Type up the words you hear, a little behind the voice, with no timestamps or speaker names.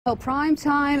Well, prime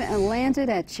time landed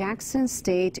at Jackson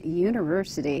State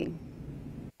University.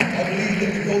 I believe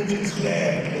that the coaching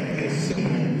staff of this school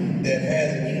that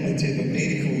has a cumulative of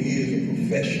 84 years of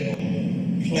professional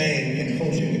playing and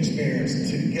coaching experience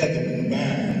together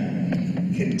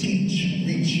combined can teach,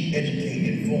 reach,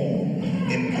 educate, inform,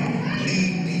 and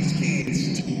lead these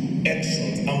kids to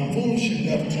excellence. I'm foolish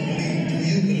enough to believe, do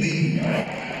you believe?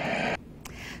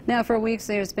 Now, for weeks,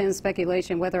 there's been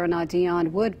speculation whether or not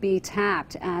Deion would be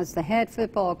tapped as the head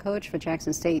football coach for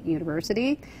Jackson State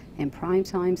University, and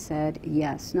Primetime said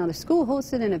yes. Now, the school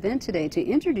hosted an event today to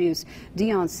introduce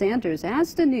Deion Sanders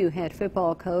as the new head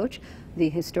football coach. The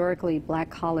historically black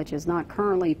college is not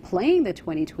currently playing the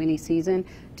 2020 season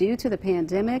due to the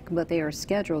pandemic, but they are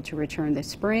scheduled to return this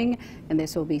spring, and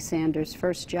this will be Sanders'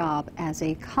 first job as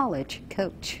a college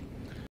coach.